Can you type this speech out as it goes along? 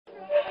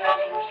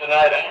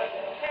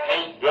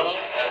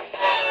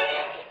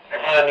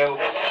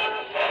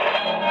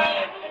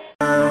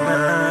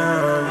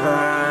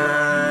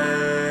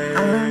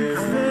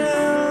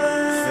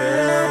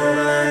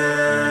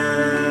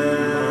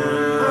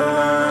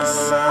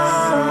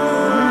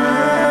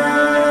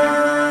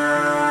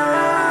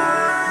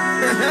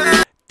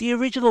The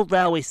original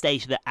railway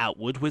station at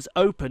Outwood was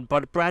opened by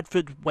the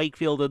Bradford,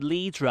 Wakefield and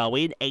Leeds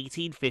Railway in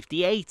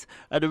 1858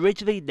 and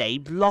originally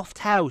named Loft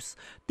House.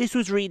 This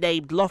was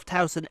renamed Loft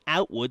House and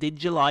Outwood in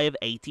July of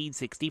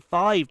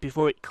 1865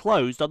 before it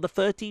closed on the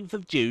 13th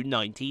of June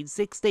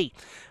 1960.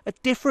 A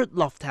different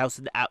Loft House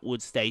and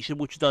Outwood station,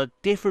 which was on a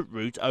different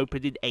route,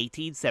 opened in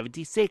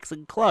 1876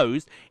 and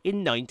closed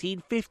in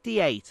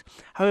 1958.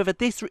 However,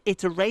 this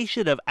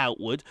iteration of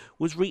Outwood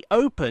was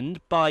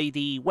reopened by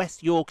the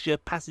West Yorkshire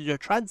Passenger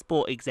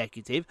Transport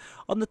Executive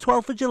on the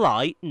 12th of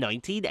July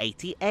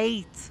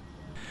 1988.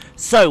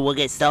 So we'll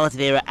get started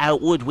here at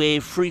Outwood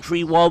with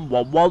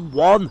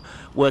 331111,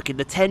 working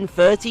the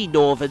 10:30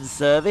 Northern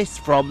service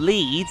from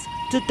Leeds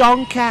to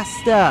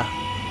Doncaster.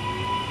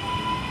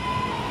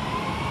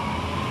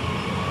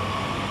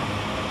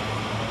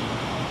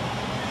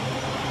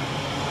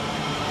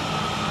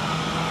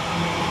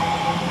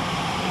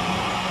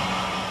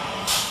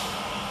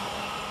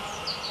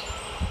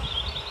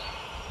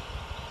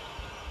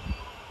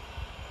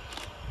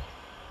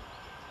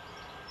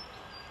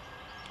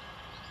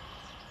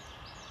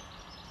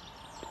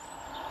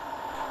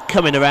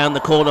 Coming around the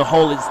corner,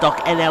 hole in stock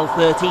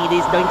NL13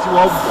 is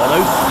 91-106,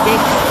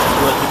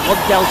 working 1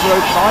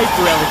 Delta 05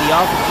 for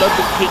LDR from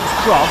London King's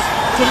Cross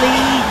to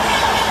Leeds.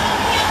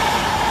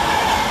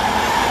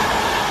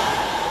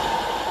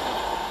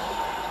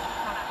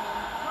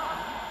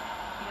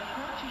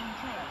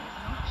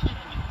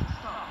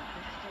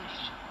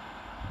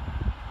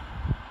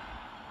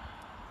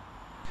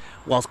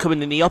 Whilst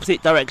coming in the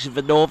opposite direction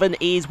for Northern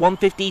is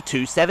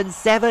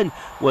 150-277,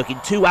 working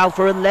 2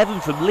 Alpha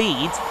 11 from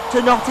Leeds to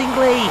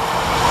Nottingley.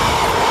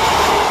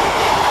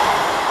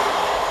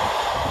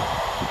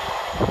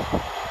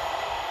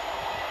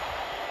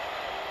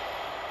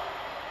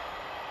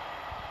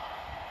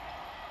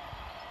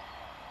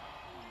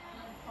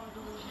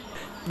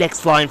 Next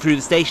flying through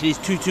the station is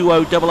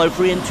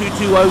 220003 and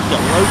 220002,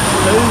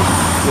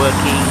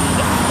 working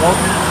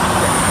 1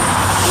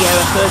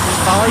 Sierra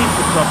 35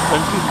 for cross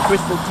country from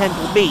Crystal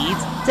Temple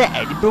Meads to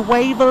Edinburgh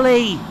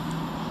Waverley.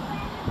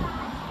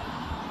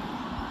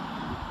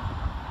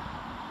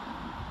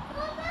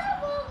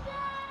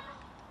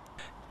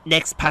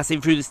 Next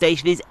passing through the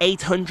station is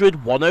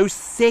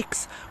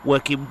 800-106,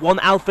 working 1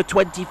 Alpha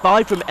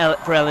 25 for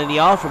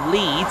LNER from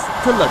Leeds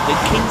to London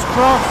King's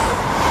Cross.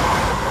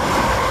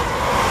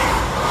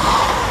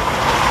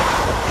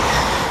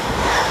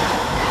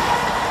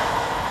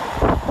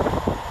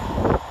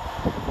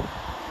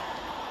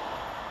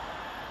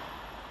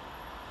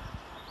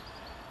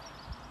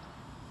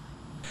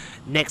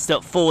 Next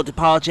up for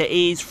departure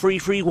is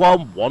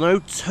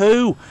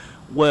 331102,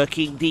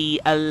 working the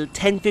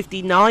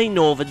 10:59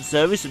 Northern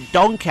service from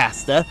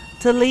Doncaster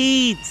to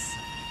Leeds.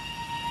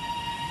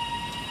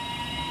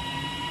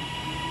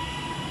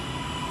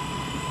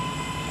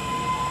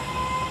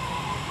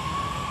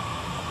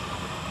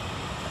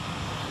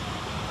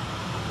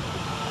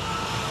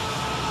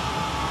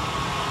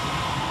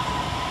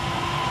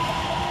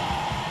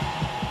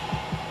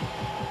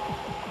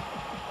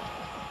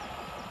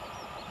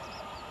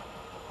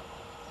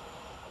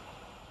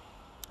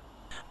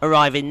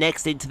 Arriving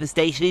next into the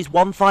station is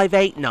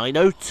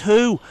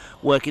 158902,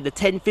 working the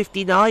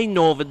 10:59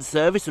 Northern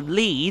service from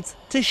Leeds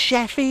to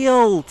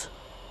Sheffield.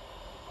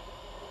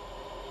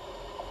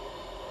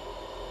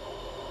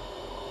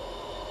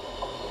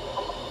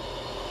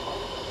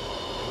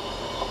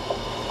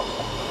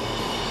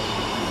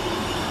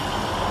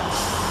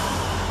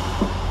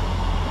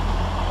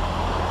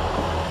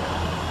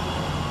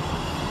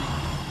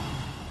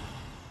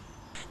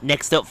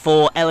 Next up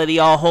for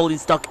LNER holding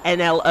stock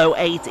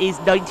NL08 is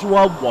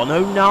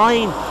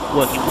 91109,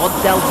 working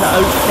 1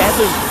 Delta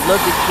 07 from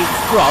London King's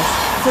Cross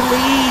to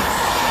Leeds.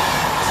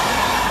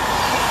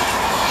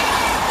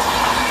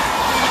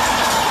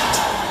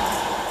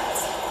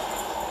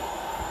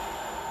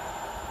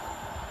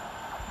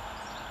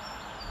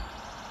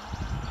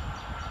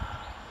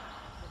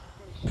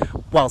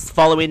 Whilst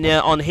following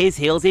on his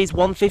heels is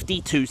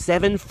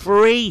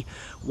 150-273,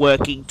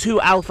 working 2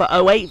 Alpha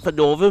 08 for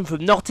Northern from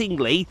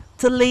Nottingley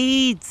to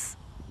Leeds.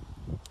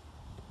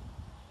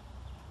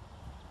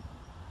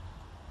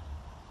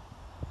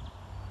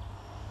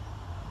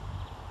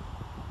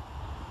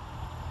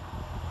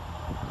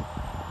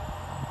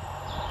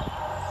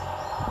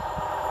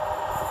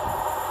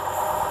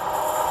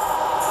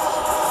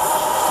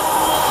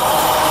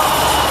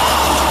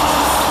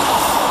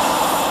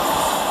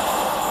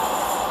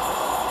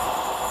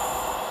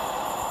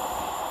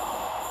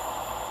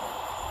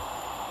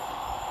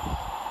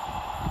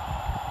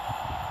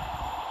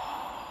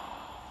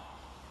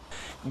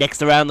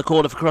 Next around the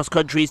corner for cross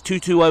country is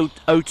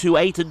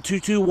 220028 and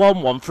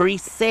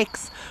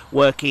 221136,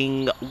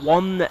 working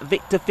 1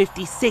 Victor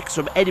 56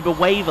 from Edinburgh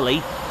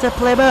Waverley to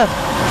Plymouth.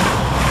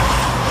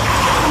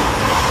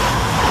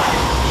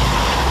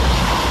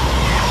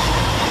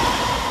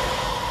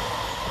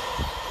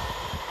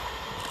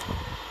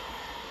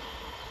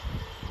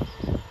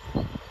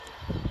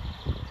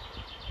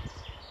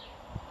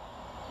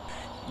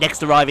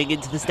 Next arriving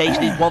into the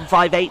station is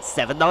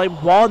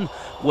 158791,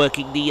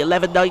 working the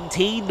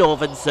 1119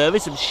 Northern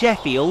service from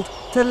Sheffield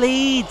to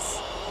Leeds.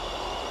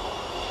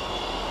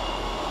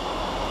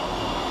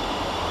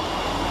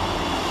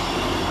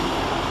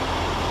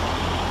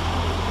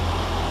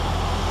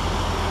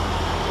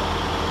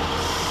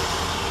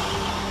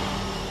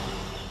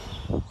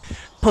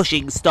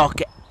 Pushing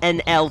stock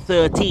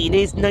NL13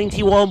 is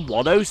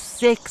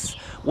 91106,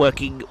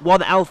 working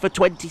 1 Alpha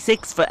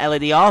 26 for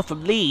LNER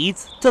from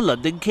Leeds to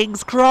London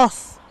King's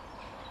Cross.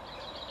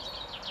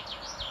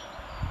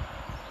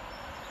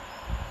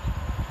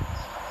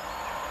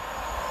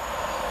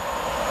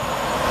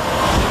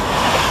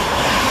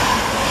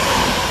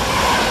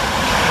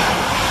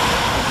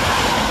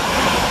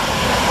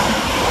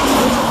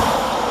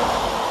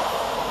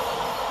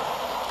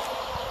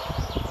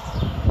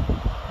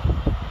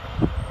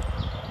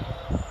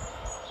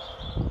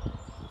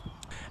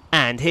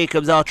 And here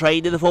comes our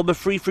train in the form of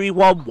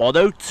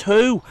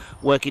 331102,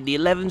 working the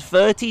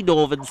 1130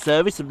 Northern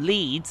service from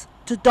Leeds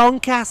to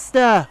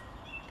Doncaster.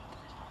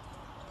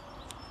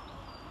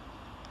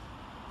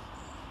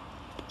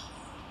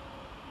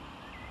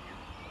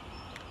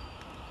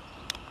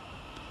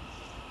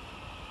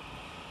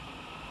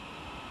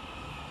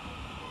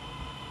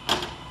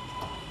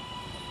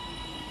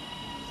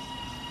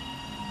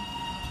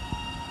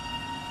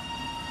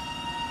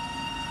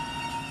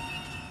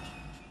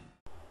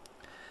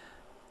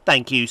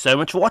 Thank you so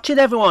much for watching,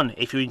 everyone.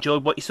 If you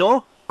enjoyed what you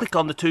saw, click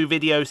on the 2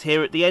 videos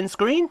here at the end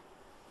screen.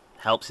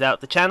 Helps out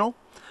the channel.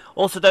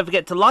 Also, don't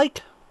forget to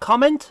like,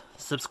 comment,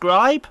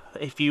 subscribe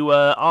if you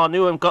are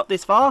new and got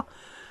this far.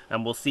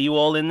 And we'll see you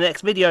all in the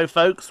next video,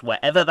 folks,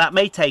 wherever that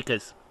may take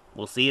us.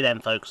 We'll see you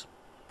then, folks.